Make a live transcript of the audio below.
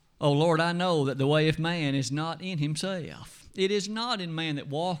O Lord, I know that the way of man is not in himself. It is not in man that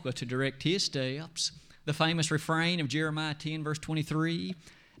walketh to direct his steps. The famous refrain of Jeremiah 10, verse 23.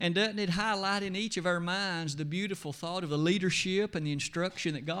 And doesn't it highlight in each of our minds the beautiful thought of the leadership and the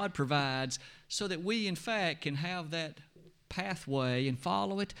instruction that God provides so that we, in fact, can have that pathway and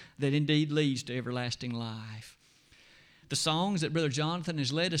follow it that indeed leads to everlasting life. The songs that Brother Jonathan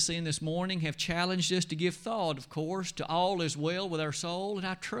has led us in this morning have challenged us to give thought, of course, to all is well with our soul, and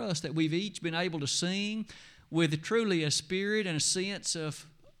I trust that we've each been able to sing with truly a spirit and a sense of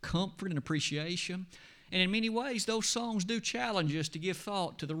comfort and appreciation. And in many ways, those songs do challenge us to give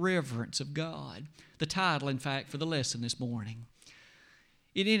thought to the reverence of God, the title, in fact, for the lesson this morning.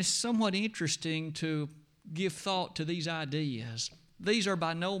 It is somewhat interesting to give thought to these ideas. These are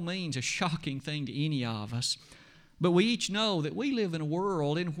by no means a shocking thing to any of us. But we each know that we live in a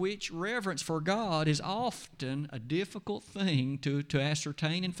world in which reverence for God is often a difficult thing to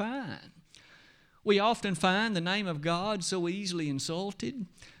ascertain and find. We often find the name of God so easily insulted.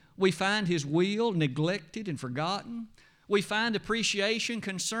 We find His will neglected and forgotten. We find appreciation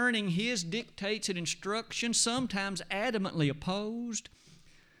concerning His dictates and instructions sometimes adamantly opposed.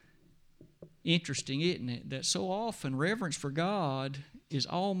 Interesting, isn't it, that so often reverence for God is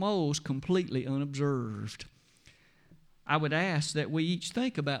almost completely unobserved. I would ask that we each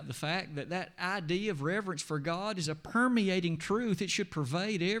think about the fact that that idea of reverence for God is a permeating truth. It should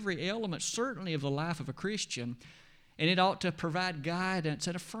pervade every element, certainly, of the life of a Christian. And it ought to provide guidance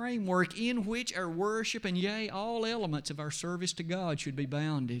and a framework in which our worship and, yea, all elements of our service to God should be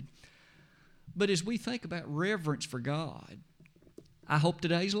bounded. But as we think about reverence for God, I hope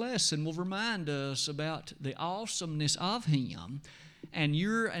today's lesson will remind us about the awesomeness of Him and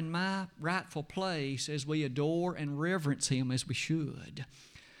your and my rightful place as we adore and reverence Him as we should.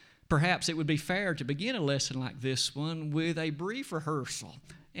 Perhaps it would be fair to begin a lesson like this one with a brief rehearsal.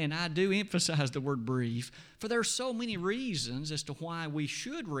 And I do emphasize the word brief, for there are so many reasons as to why we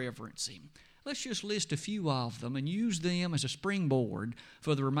should reverence Him. Let's just list a few of them and use them as a springboard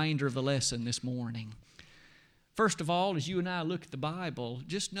for the remainder of the lesson this morning. First of all, as you and I look at the Bible,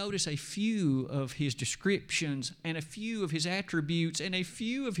 just notice a few of His descriptions and a few of His attributes and a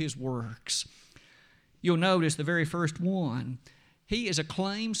few of His works. You'll notice the very first one. He is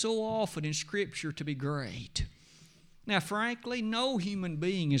acclaimed so often in Scripture to be great. Now, frankly, no human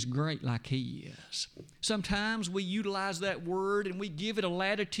being is great like He is. Sometimes we utilize that word and we give it a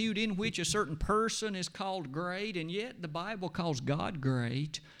latitude in which a certain person is called great, and yet the Bible calls God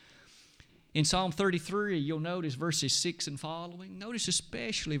great. In Psalm 33, you'll notice verses 6 and following. Notice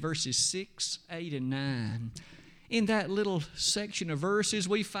especially verses 6, 8, and 9. In that little section of verses,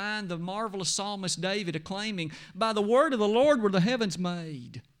 we find the marvelous psalmist David acclaiming, "By the word of the Lord were the heavens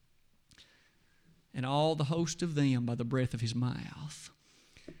made, and all the host of them by the breath of His mouth."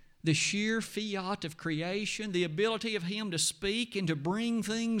 The sheer fiat of creation, the ability of Him to speak and to bring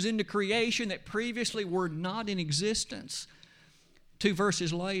things into creation that previously were not in existence. 2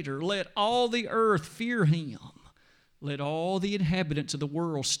 verses later, "Let all the earth fear Him. Let all the inhabitants of the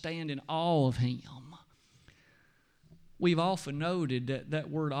world stand in awe of Him." We've often noted that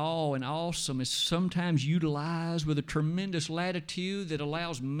word awe and awesome is sometimes utilized with a tremendous latitude that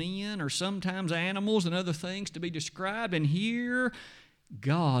allows men or sometimes animals and other things to be described. And here,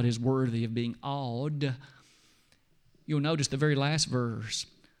 God is worthy of being awed. You'll notice the very last verse.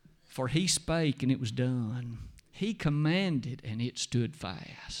 "For He spake and it was done. He commanded and it stood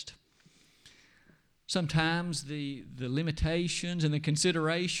fast." Sometimes the limitations and the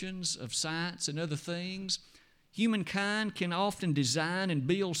considerations of science and other things, humankind can often design and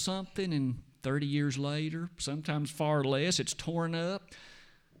build something, and 30 years later, sometimes far less, it's torn up.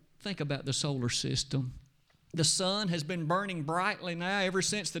 Think about the solar system. The sun has been burning brightly now ever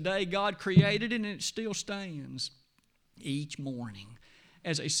since the day God created it, and it still stands each morning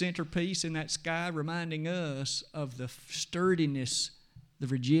as a centerpiece in that sky, reminding us of the sturdiness, the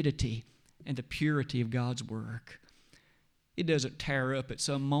rigidity, and the purity of God's work. It doesn't tear up at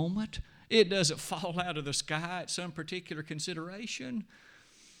some moment. It doesn't fall out of the sky at some particular consideration.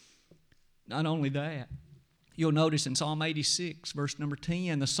 Not only that, you'll notice in Psalm 86, verse number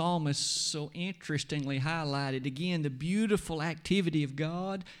 10, the psalmist so interestingly highlighted again the beautiful activity of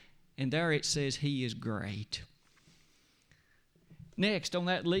God, and there it says He is great. Next on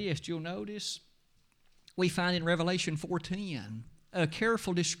that list, you'll notice we find in Revelation 4:10 a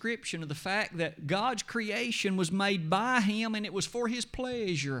careful description of the fact that God's creation was made by Him and it was for His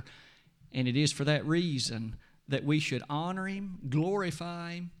pleasure. And it is for that reason that we should honor Him,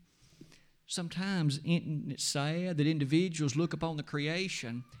 glorify Him. Sometimes isn't it sad that individuals look upon the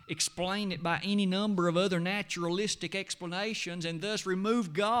creation, explain it by any number of other naturalistic explanations, and thus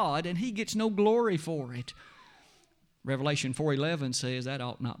remove God, and He gets no glory for it. Revelation 4:11 says that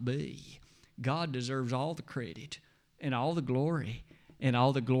ought not be. God deserves all the credit and all the glory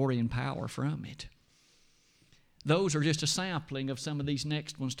and power from it. Those are just a sampling of some of these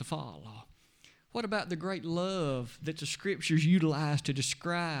next ones to follow. What about the great love that the Scriptures utilize to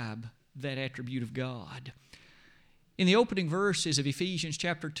describe that attribute of God? In the opening verses of Ephesians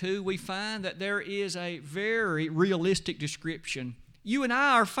chapter 2, we find that there is a very realistic description. You and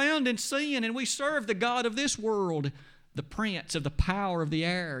I are found in sin, and we serve the God of this world, the prince of the power of the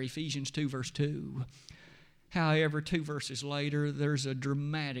air, Ephesians 2 verse 2. However, 2 verses later, there's a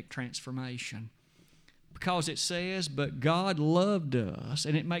dramatic transformation. Because it says, but God loved us,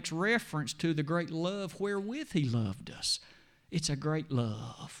 and it makes reference to the great love wherewith He loved us. It's a great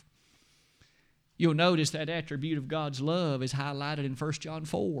love. You'll notice that attribute of God's love is highlighted in 1 John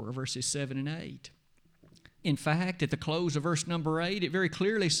 4, verses 7 and 8. In fact, at the close of verse number 8, it very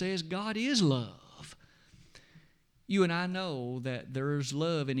clearly says, God is love. You and I know that there's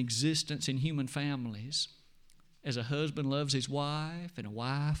love in existence in human families. As a husband loves his wife, and a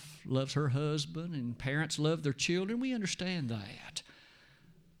wife loves her husband, and parents love their children, we understand that.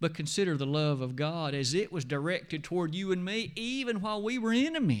 But consider the love of God as it was directed toward you and me, even while we were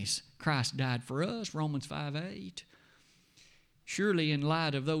enemies. Christ died for us, Romans 5:8. Surely in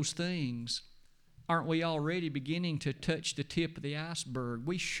light of those things, aren't we already beginning to touch the tip of the iceberg?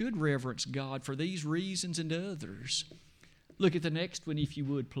 We should reverence God for these reasons and others. Look at the next one, if you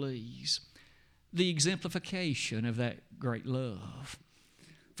would, please. The exemplification of that great love.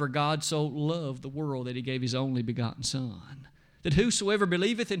 For God so loved the world that He gave His only begotten Son, that whosoever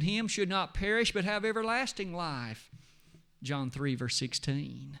believeth in Him should not perish but have everlasting life. John 3, verse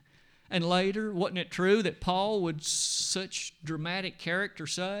 16. And later, wasn't it true that Paul would such dramatic character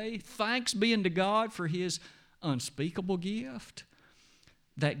say, thanks be unto God for His unspeakable gift?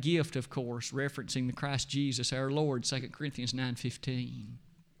 That gift, of course, referencing the Christ Jesus our Lord, 2 Corinthians 9:15.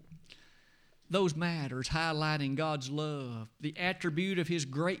 Those matters highlighting God's love, the attribute of His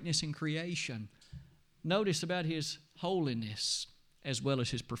greatness in creation. Notice about His holiness as well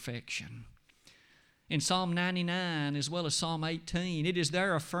as His perfection. In Psalm 99 as well as Psalm 18, it is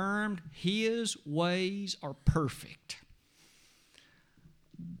there affirmed, His ways are perfect.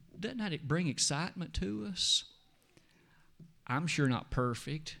 Doesn't that bring excitement to us? I'm sure not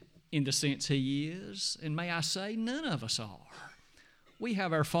perfect in the sense He is, and may I say, none of us are. We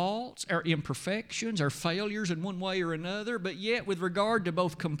have our faults, our imperfections, our failures in one way or another, but yet with regard to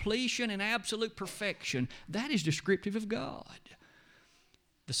both completion and absolute perfection, that is descriptive of God.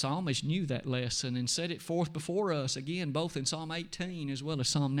 The psalmist knew that lesson and set it forth before us, again, both in Psalm 18 as well as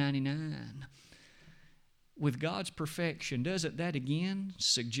Psalm 99. With God's perfection, doesn't that again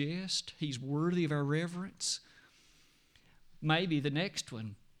suggest He's worthy of our reverence? Maybe the next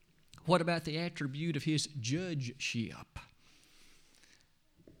one. What about the attribute of His judgeship?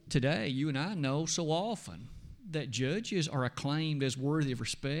 Today, you and I know so often that judges are acclaimed as worthy of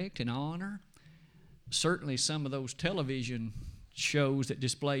respect and honor. Certainly some of those television shows that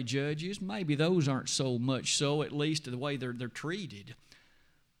display judges, maybe those aren't so much so, at least the way they're treated.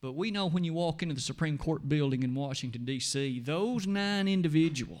 But we know when you walk into the Supreme Court building in Washington, D.C., those 9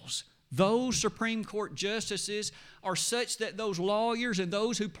 individuals, those Supreme Court justices are such that those lawyers and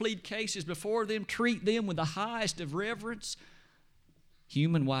those who plead cases before them treat them with the highest of reverence,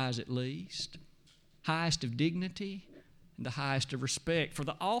 human-wise at least, highest of dignity, and the highest of respect for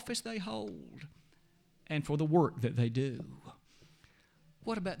the office they hold and for the work that they do.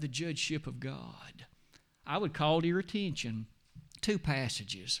 What about the judgeship of God? I would call to your attention 2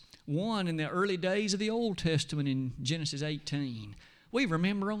 passages. One in the early days of the Old Testament in Genesis 18. We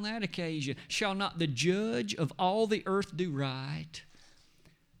remember on that occasion, shall not the judge of all the earth do right?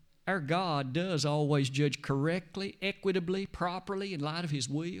 Our God does always judge correctly, equitably, properly in light of His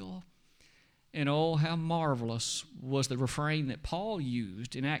will. And oh, how marvelous was the refrain that Paul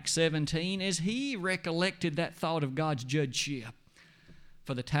used in Acts 17 as he recollected that thought of God's judgeship.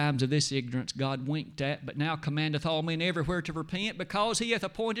 For the times of this ignorance God winked at, but now commandeth all men everywhere to repent, because He hath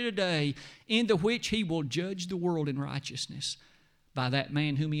appointed a day in the which He will judge the world in righteousness by that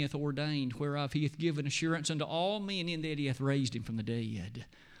man whom He hath ordained, whereof He hath given assurance unto all men in that He hath raised Him from the dead.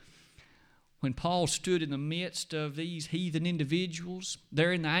 When Paul stood in the midst of these heathen individuals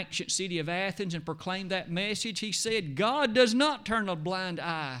there in the ancient city of Athens and proclaimed that message, he said, God does not turn a blind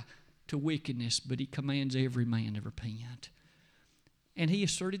eye to wickedness, but He commands every man to repent. And he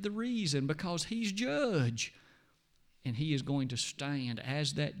asserted the reason, because He's judge. and He is going to stand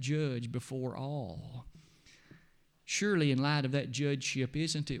as that judge before all. Surely, in light of that judgeship,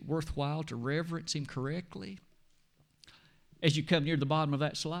 isn't it worthwhile to reverence Him correctly? As you come near the bottom of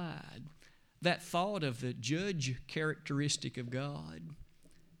that slide, that thought of the judge characteristic of God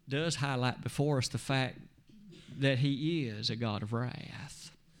does highlight before us the fact that He is a God of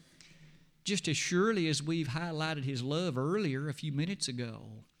wrath. Just as surely as we've highlighted His love earlier a few minutes ago,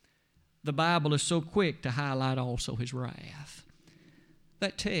 the Bible is so quick to highlight also His wrath.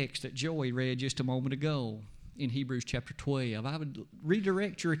 That text that Joey read just a moment ago in Hebrews chapter 12, I would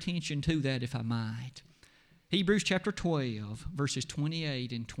redirect your attention to that if I might. Hebrews chapter 12, verses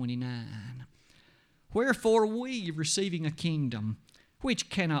 28 and 29. Wherefore we, receiving a kingdom which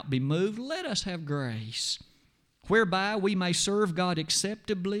cannot be moved, let us have grace, whereby we may serve God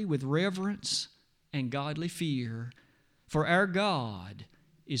acceptably with reverence and godly fear, for our God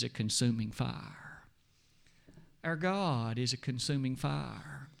is a consuming fire. Our God is a consuming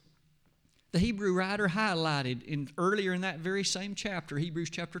fire. The Hebrew writer highlighted earlier in that very same chapter, Hebrews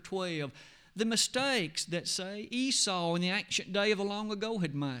chapter 12, the mistakes that, say, Esau in the ancient day of the long ago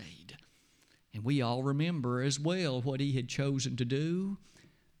had made. And we all remember as well what he had chosen to do.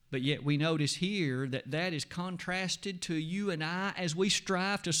 But yet we notice here that that is contrasted to you and I as we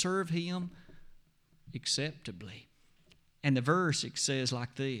strive to serve Him acceptably. And the verse, it says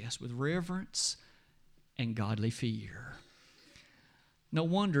like this, with reverence and godly fear. No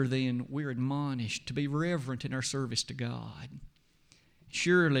wonder then we're admonished to be reverent in our service to God.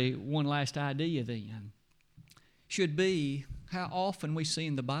 Surely one last idea then should be how often we see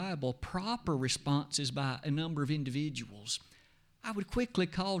in the Bible proper responses by a number of individuals. I would quickly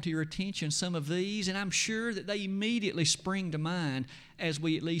call to your attention some of these, and I'm sure that they immediately spring to mind as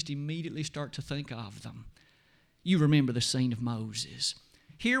we at least immediately start to think of them. You remember the scene of Moses.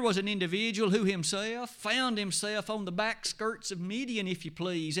 Here was an individual who himself found himself on the back skirts of Midian, if you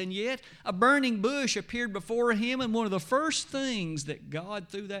please, and yet a burning bush appeared before him, and one of the first things that God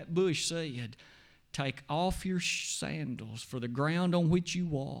through that bush said, take off your sandals, for the ground on which you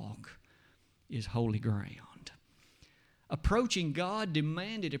walk is holy ground. Approaching God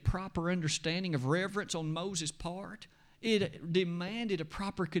demanded a proper understanding of reverence on Moses' part. It demanded a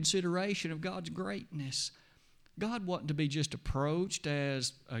proper consideration of God's greatness. God wasn't to be just approached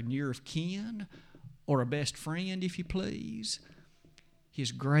as a near of kin or a best friend, if you please.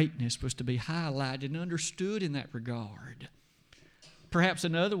 His greatness was to be highlighted and understood in that regard. Perhaps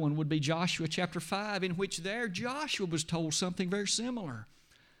another one would be Joshua chapter 5, in which there Joshua was told something very similar.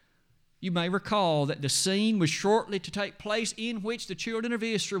 You may recall that the scene was shortly to take place in which the children of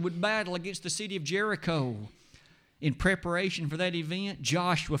Israel would battle against the city of Jericho. In preparation for that event,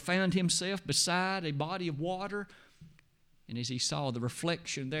 Joshua found himself beside a body of water, and as he saw the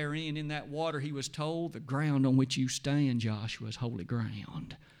reflection therein in that water, he was told, the ground on which you stand, Joshua, is holy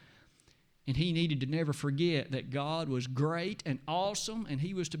ground. And he needed to never forget that God was great and awesome, and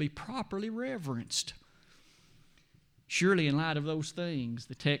He was to be properly reverenced. Surely in light of those things,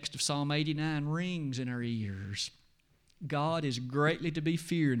 the text of Psalm 89 rings in our ears. God is greatly to be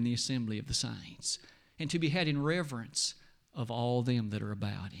feared in the assembly of the saints, and to be had in reverence of all them that are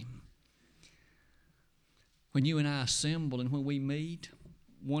about Him. When you and I assemble and when we meet,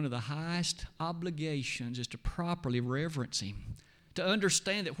 one of the highest obligations is to properly reverence Him, to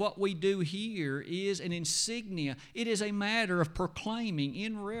understand that what we do here is an insignia. It is a matter of proclaiming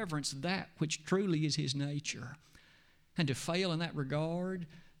in reverence that which truly is His nature. And to fail in that regard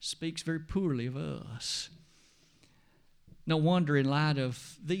speaks very poorly of us. No wonder in light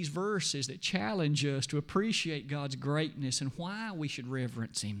of these verses that challenge us to appreciate God's greatness and why we should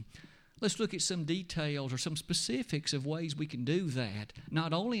reverence Him. Let's look at some details or some specifics of ways we can do that,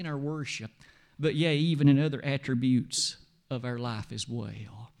 not only in our worship, but yea, even in other attributes of our life as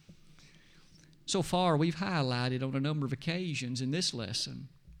well. So far, we've highlighted on a number of occasions in this lesson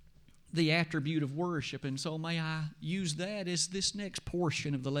the attribute of worship, and so may I use that as this next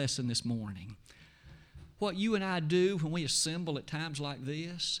portion of the lesson this morning. What you and I do when we assemble at times like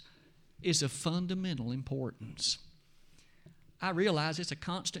this is of fundamental importance. I realize it's a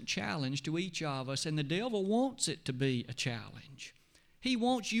constant challenge to each of us, and the devil wants it to be a challenge. He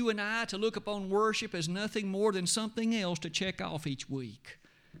wants you and I to look upon worship as nothing more than something else to check off each week.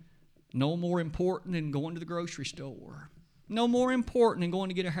 No more important than going to the grocery store. No more important than going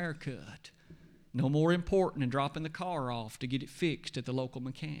to get a haircut. No more important than dropping the car off to get it fixed at the local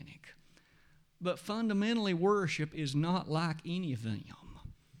mechanic. But fundamentally, worship is not like any of them.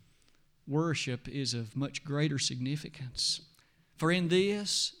 Worship is of much greater significance. For in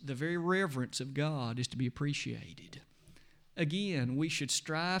this, the very reverence of God is to be appreciated. Again, we should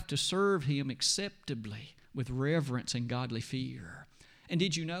strive to serve Him acceptably with reverence and godly fear. And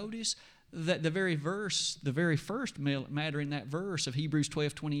did you notice that the very first matter in that verse of Hebrews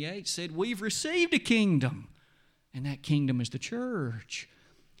 12:28 said, we've received a kingdom, and that kingdom is the church.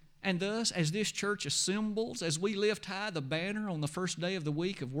 And thus, as this church assembles, as we lift high the banner on the first day of the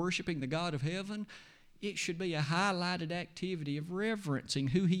week of worshiping the God of heaven, it should be a highlighted activity of reverencing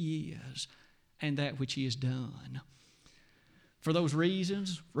who He is and that which He has done. For those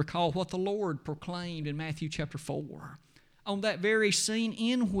reasons, recall what the Lord proclaimed in Matthew chapter 4. On that very scene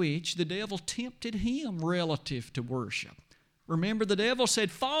in which the devil tempted Him relative to worship. Remember, the devil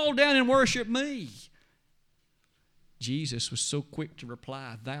said, fall down and worship me. Jesus was so quick to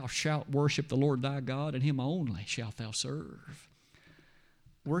reply, thou shalt worship the Lord thy God, and Him only shalt thou serve.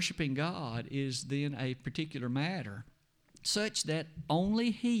 Worshiping God is then a particular matter, such that only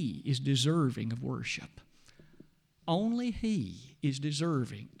He is deserving of worship. Only He is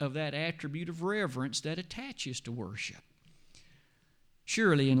deserving of that attribute of reverence that attaches to worship.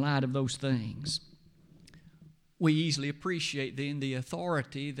 Surely, in light of those things, we easily appreciate then the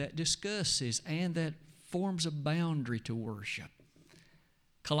authority that discusses and that forms a boundary to worship.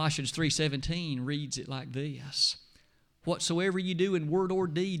 Colossians 3:17 reads it like this: whatsoever you do in word or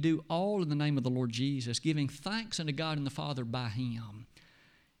deed, do all in the name of the Lord Jesus, giving thanks unto God and the Father by Him.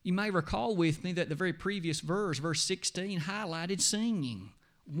 You may recall with me that the very previous verse, verse 16, highlighted singing,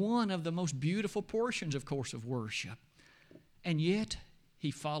 one of the most beautiful portions, of course, of worship. And yet, he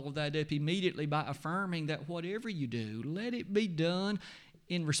followed that up immediately by affirming that whatever you do, let it be done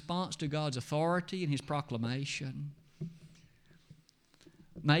in response to God's authority and His proclamation.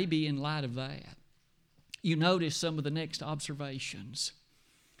 Maybe in light of that, you notice some of the next observations.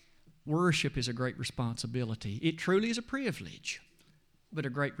 Worship is a great responsibility. It truly is a privilege, but a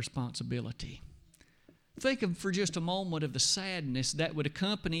great responsibility. Think of for just a moment of the sadness that would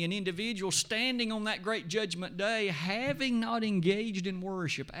accompany an individual standing on that great judgment day, having not engaged in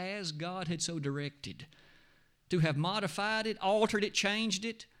worship as God had so directed, to have modified it, altered it, changed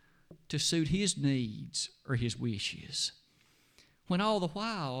it to suit his needs or his wishes. When all the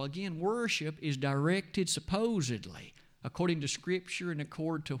while, again, worship is directed supposedly according to Scripture and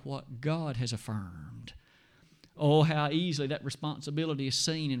according to what God has affirmed. Oh, how easily that responsibility is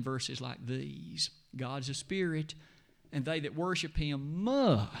seen in verses like these. God's a spirit, and they that worship Him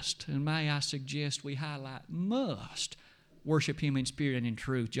must, and may I suggest we highlight must, worship Him in spirit and in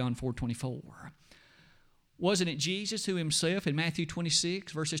truth, John 4:24. Wasn't it Jesus who Himself in Matthew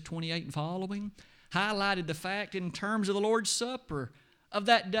 26, verses 28 and following, highlighted the fact in terms of the Lord's Supper of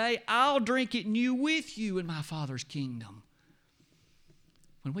that day, I'll drink it new with you in my Father's kingdom.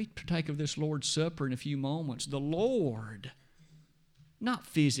 When we partake of this Lord's Supper in a few moments, the Lord, not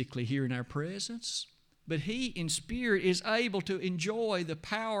physically here in our presence, but He in spirit is able to enjoy the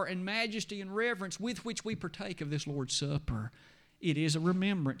power and majesty and reverence with which we partake of this Lord's Supper. It is a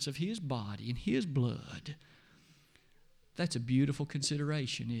remembrance of His body and His blood. That's a beautiful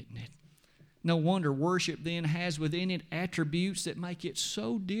consideration, isn't it? No wonder worship then has within it attributes that make it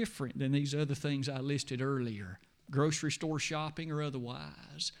so different than these other things I listed earlier, grocery store shopping or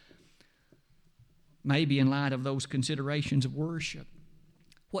otherwise. Maybe in light of those considerations of worship,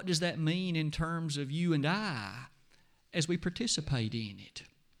 what does that mean in terms of you and I as we participate in it?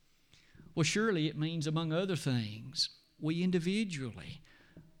 Well, surely it means, among other things, we individually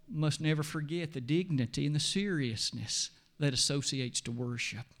must never forget the dignity and the seriousness that associates to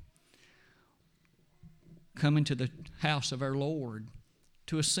worship. Coming to the house of our Lord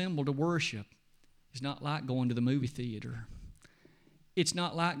to assemble to worship is not like going to the movie theater. It's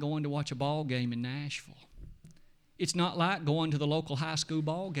not like going to watch a ball game in Nashville. It's not like going to the local high school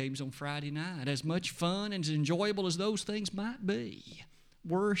ball games on Friday night. As much fun and as enjoyable as those things might be,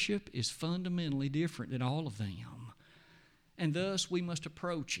 worship is fundamentally different than all of them. And thus we must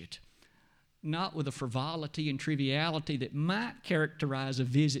approach it not with a frivolity and triviality that might characterize a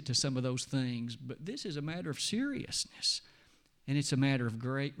visit to some of those things, but this is a matter of seriousness, and it's a matter of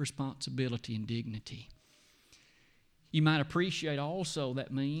great responsibility and dignity. You might appreciate also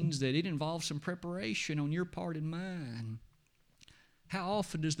that means that it involves some preparation on your part and mine. How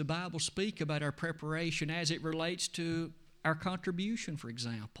often does the Bible speak about our preparation as it relates to our contribution, for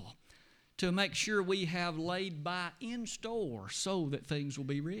example, to make sure we have laid by in store so that things will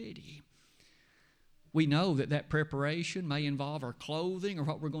be ready? We know that that preparation may involve our clothing or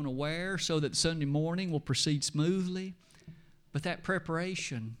what we're going to wear so that Sunday morning will proceed smoothly, but that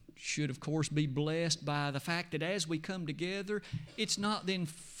preparation should, of course, be blessed by the fact that as we come together, it's not then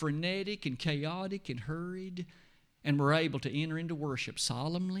frenetic and chaotic and hurried, and we're able to enter into worship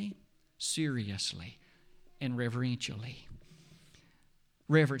solemnly, seriously, and reverentially.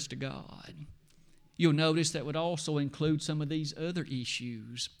 Reverence to God. You'll notice that would also include some of these other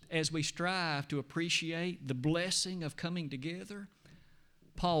issues. As we strive to appreciate the blessing of coming together,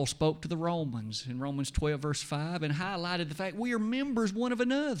 Paul spoke to the Romans in Romans 12, verse 5, and highlighted the fact we are members one of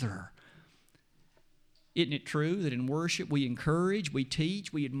another. Isn't it true that in worship we encourage, we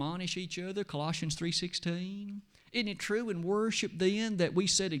teach, we admonish each other, Colossians 3:16? Isn't it true in worship then that we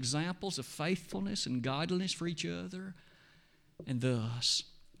set examples of faithfulness and godliness for each other? And thus,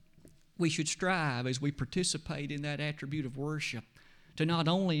 we should strive as we participate in that attribute of worship to not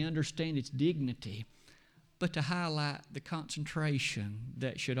only understand its dignity, but to highlight the concentration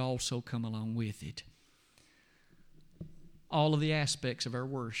that should also come along with it. All of the aspects of our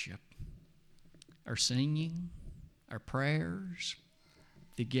worship, our singing, our prayers,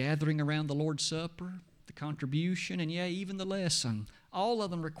 the gathering around the Lord's Supper, the contribution, and yea, even the lesson, all of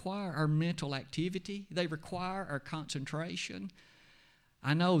them require our mental activity. They require our concentration.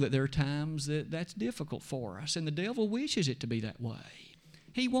 I know that there are times that that's difficult for us, and the devil wishes it to be that way.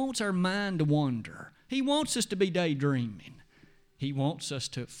 He wants our mind to wander. He wants us to be daydreaming. He wants us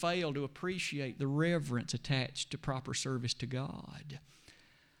to fail to appreciate the reverence attached to proper service to God.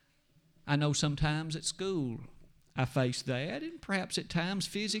 I know sometimes at school I face that, and perhaps at times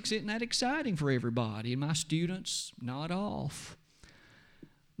physics isn't that exciting for everybody, and my students nod off.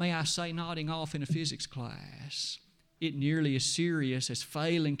 May I say, nodding off in a physics class isn't nearly as serious as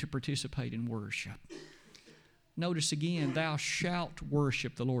failing to participate in worship. Notice again, thou shalt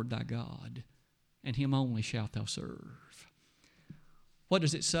worship the Lord thy God, and him only shalt thou serve. What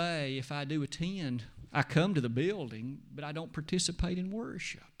does it say if I do attend? I come to the building, but I don't participate in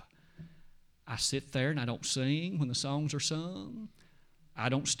worship. I sit there and I don't sing when the songs are sung. I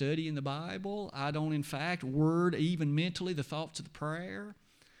don't study in the Bible. I don't, in fact, word even mentally the thoughts of the prayer.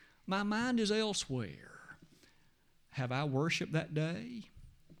 My mind is elsewhere. Have I worshiped that day?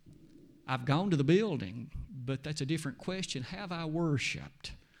 I've gone to the building, but that's a different question. Have I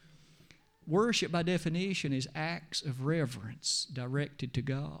worshiped? Worship, by definition, is acts of reverence directed to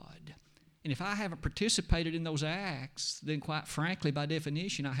God. And if I haven't participated in those acts, then quite frankly, by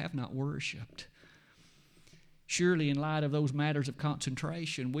definition, I have not worshiped. Surely, in light of those matters of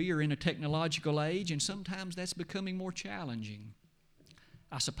concentration, we are in a technological age, and sometimes that's becoming more challenging.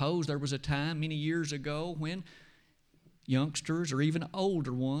 I suppose there was a time many years ago when youngsters or even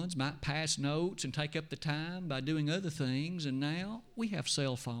older ones might pass notes and take up the time by doing other things, and now we have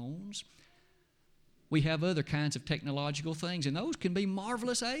cell phones. We have other kinds of technological things, and those can be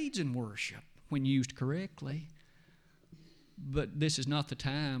marvelous aids in worship when used correctly. But this is not the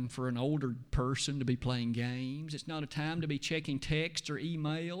time for an older person to be playing games. It's not a time to be checking texts or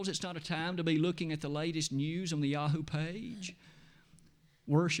emails. It's not a time to be looking at the latest news on the Yahoo page.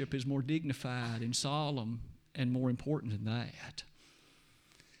 Worship is more dignified and solemn and more important than that.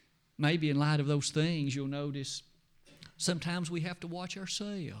 Maybe in light of those things, you'll notice sometimes we have to watch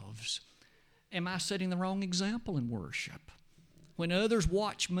ourselves. Am I setting the wrong example in worship? When others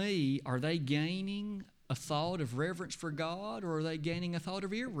watch me, are they gaining a thought of reverence for God, or are they gaining a thought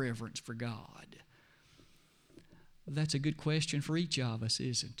of irreverence for God? That's a good question for each of us,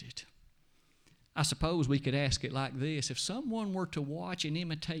 isn't it? I suppose we could ask it like this. If someone were to watch and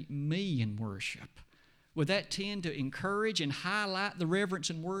imitate me in worship, would that tend to encourage and highlight the reverence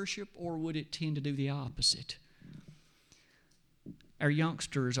in worship, or would it tend to do the opposite? Our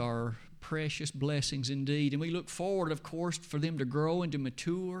youngsters are precious blessings indeed, and we look forward, of course, for them to grow and to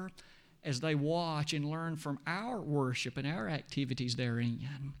mature as they watch and learn from our worship and our activities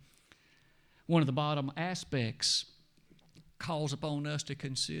therein. One of the bottom aspects calls upon us to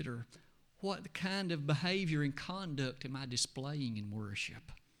consider, what kind of behavior and conduct am I displaying in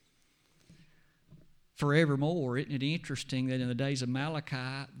worship? Forevermore, isn't it interesting that in the days of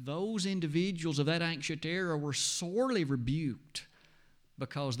Malachi, those individuals of that ancient era were sorely rebuked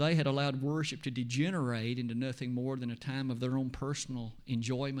because they had allowed worship to degenerate into nothing more than a time of their own personal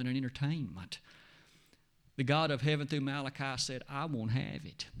enjoyment and entertainment. The God of heaven through Malachi said, I won't have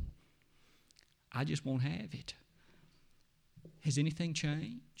it. I just won't have it. Has anything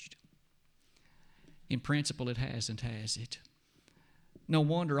changed? In principle, it hasn't, has it? No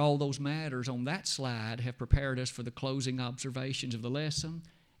wonder all those matters on that slide have prepared us for the closing observations of the lesson.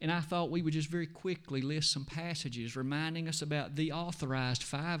 And I thought we would just very quickly list some passages reminding us about the authorized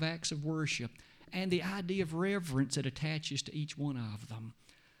 5 acts of worship and the idea of reverence that attaches to each one of them.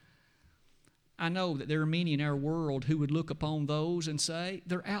 I know that there are many in our world who would look upon those and say,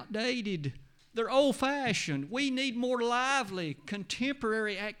 they're outdated, they're old-fashioned, we need more lively,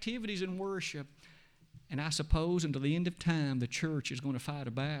 contemporary activities in worship. And I suppose until the end of time, the church is going to fight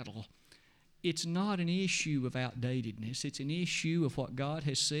a battle. It's not an issue of outdatedness. It's an issue of what God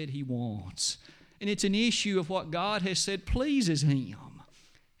has said He wants. And it's an issue of what God has said pleases Him.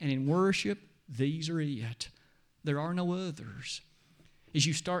 And in worship, these are it. There are no others. As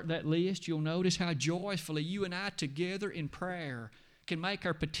you start that list, you'll notice how joyfully you and I together in prayer can make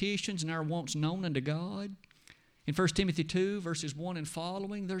our petitions and our wants known unto God. In 1 Timothy 2, verses 1 and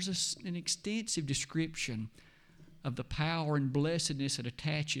following, there's an extensive description of the power and blessedness that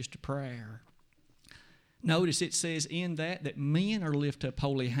attaches to prayer. Notice it says in that men are to lift up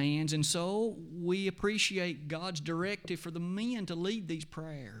holy hands, and so we appreciate God's directive for the men to lead these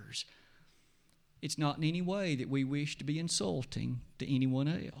prayers. It's not in any way that we wish to be insulting to anyone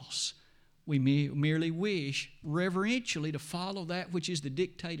else. We merely wish reverentially to follow that which is the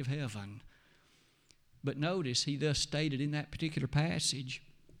dictate of heaven. But notice he thus stated in that particular passage,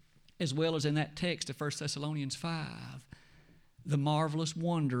 as well as in that text of 1 Thessalonians 5, the marvelous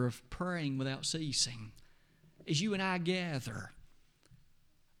wonder of praying without ceasing. As you and I gather,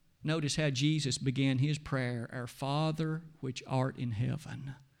 notice how Jesus began his prayer, Our Father which art in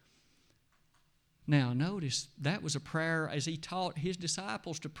heaven. Now, notice that was a prayer as he taught his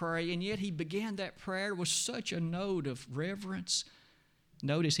disciples to pray, and yet he began that prayer with such a note of reverence.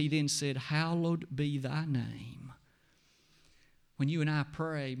 Notice he then said, Hallowed be thy name. When you and I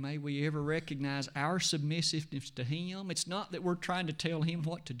pray, may we ever recognize our submissiveness to him. It's not that we're trying to tell him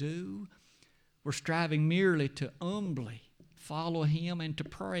what to do. We're striving merely to humbly follow him and to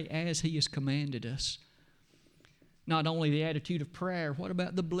pray as he has commanded us. Not only the attitude of prayer, what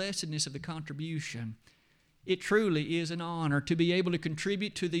about the blessedness of the contribution? It truly is an honor to be able to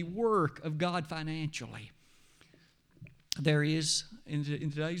contribute to the work of God financially. There is, in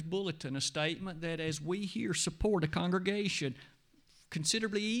today's bulletin, a statement that as we here support a congregation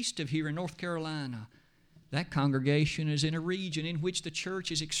considerably east of here in North Carolina, that congregation is in a region in which the church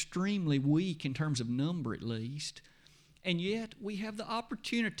is extremely weak in terms of number at least. And yet we have the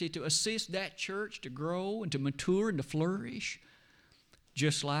opportunity to assist that church to grow and to mature and to flourish,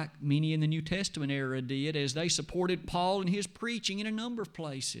 just like many in the New Testament era did as they supported Paul in his preaching in a number of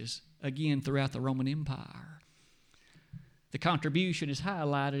places, again throughout the Roman Empire. The contribution is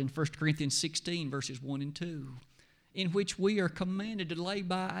highlighted in 1 Corinthians 16, verses 1 and 2. In which we are commanded to lay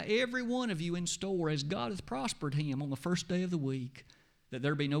by every one of you in store as God hath prospered him on the first day of the week, that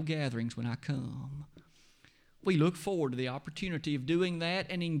there be no gatherings when I come. We look forward to the opportunity of doing that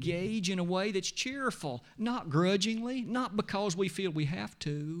and engage in a way that's cheerful, not grudgingly, not because we feel we have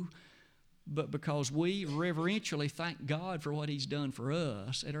to, but because we reverentially thank God for what he's done for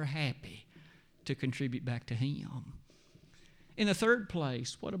us and are happy to contribute back to him. In the third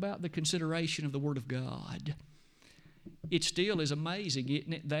place, what about the consideration of the Word of God? It still is amazing,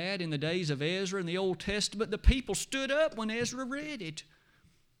 isn't it, that in the days of Ezra in the Old Testament, the people stood up when Ezra read it.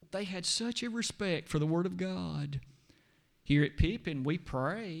 They had such a respect for the Word of God. Here at Pippin, we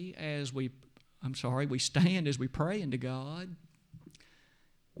stand as we pray unto God.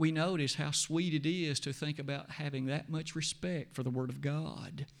 We notice how sweet it is to think about having that much respect for the Word of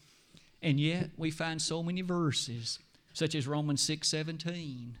God. And yet, we find so many verses, such as Romans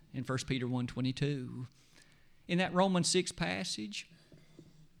 6:17 and 1 Peter 1:22. In that Romans 6 passage,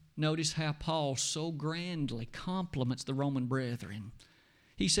 notice how Paul so grandly compliments the Roman brethren.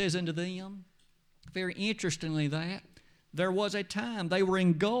 He says unto them, very interestingly, that there was a time they were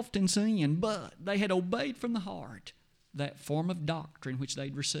engulfed in sin, but they had obeyed from the heart that form of doctrine which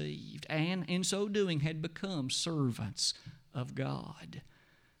they'd received, and in so doing had become servants of God.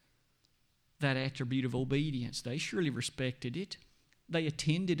 That attribute of obedience, they surely respected it. They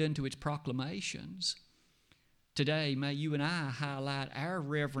attended unto its proclamations. Today, may you and I highlight our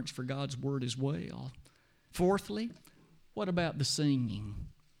reverence for God's Word as well. Fourthly, what about the singing?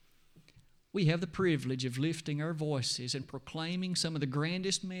 We have the privilege of lifting our voices and proclaiming some of the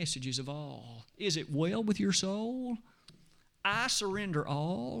grandest messages of all. Is it well with your soul? I surrender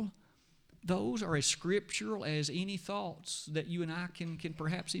all. Those are as scriptural as any thoughts that you and I can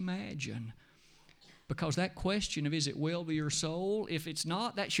perhaps imagine. Because that question of is it well with your soul, if it's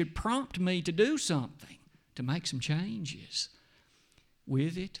not, that should prompt me to do something, to make some changes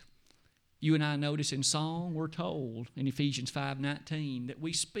with it. You and I notice in song, we're told in Ephesians 5:19 that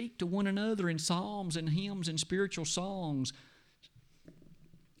we speak to one another in psalms and hymns and spiritual songs.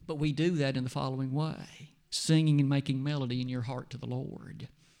 But we do that in the following way, singing and making melody in your heart to the Lord.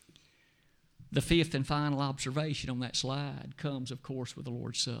 The fifth and final observation on that slide comes, of course, with the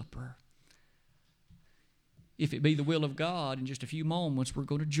Lord's Supper. If it be the will of God, in just a few moments, we're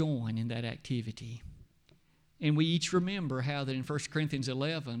going to join in that activity. And we each remember how that in 1 Corinthians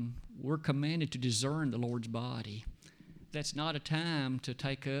 11, we're commanded to discern the Lord's body. That's not a time to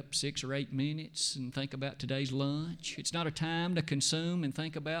take up 6 or 8 minutes and think about today's lunch. It's not a time to consume and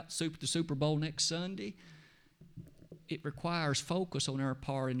think about the Super Bowl next Sunday. It requires focus on our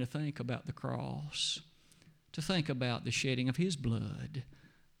part and to think about the cross, to think about the shedding of His blood,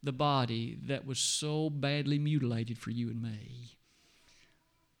 the body that was so badly mutilated for you and me.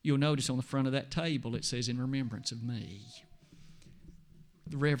 You'll notice on the front of that table it says, "In remembrance of me."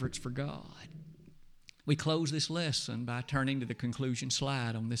 The reverence for God. We close this lesson by turning to the conclusion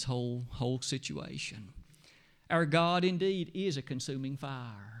slide on this whole situation. Our God indeed is a consuming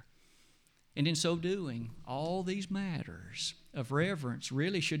fire. And in so doing, all these matters of reverence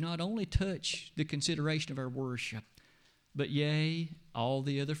really should not only touch the consideration of our worship, but yea, all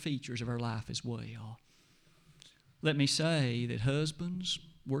the other features of our life as well. Let me say that husbands,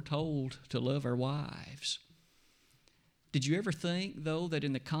 we're told to love our wives. Did you ever think, though, that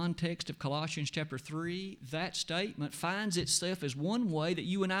in the context of Colossians chapter 3, that statement finds itself as one way that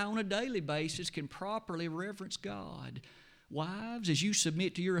you and I on a daily basis can properly reverence God? Wives, as you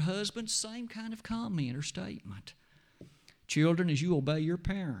submit to your husband, same kind of comment or statement. Children, as you obey your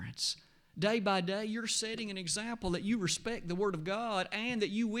parents. Day by day, you're setting an example that you respect the Word of God and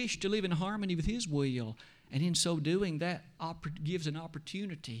that you wish to live in harmony with His will. And in so doing, that gives an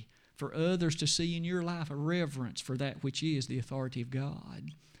opportunity for others to see in your life a reverence for that which is the authority of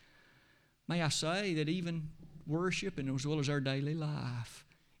God. May I say that even worship, and as well as our daily life,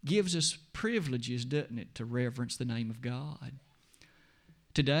 gives us privileges, doesn't it, to reverence the name of God.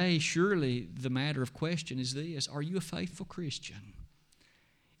 Today, surely the matter of question is this: are you a faithful Christian?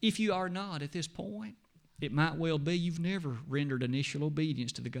 If you are not at this point, it might well be you've never rendered initial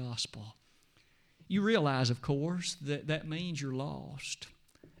obedience to the gospel. You realize, of course, that that means you're lost.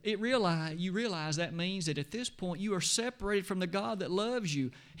 You realize that means that at this point you are separated from the God that loves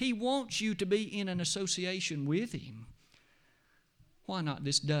you. He wants you to be in an association with Him. Why not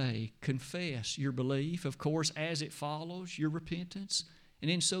this day confess your belief, of course, as it follows your repentance,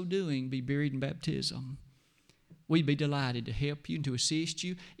 and in so doing be buried in baptism? We'd be delighted to help you and to assist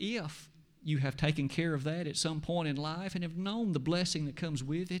you if you have taken care of that at some point in life and have known the blessing that comes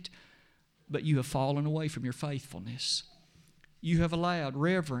with it, but you have fallen away from your faithfulness. You have allowed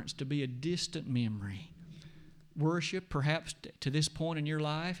reverence to be a distant memory. Worship, perhaps to this point in your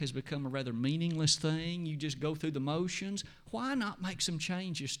life, has become a rather meaningless thing. You just go through the motions. Why not make some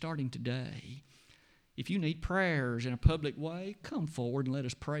changes starting today? If you need prayers in a public way, come forward and let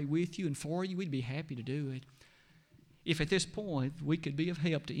us pray with you and for you. We'd be happy to do it. If at this point we could be of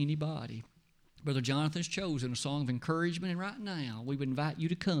help to anybody, Brother Jonathan's chosen a song of encouragement, and right now we would invite you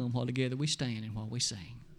to come while together we stand and while we sing.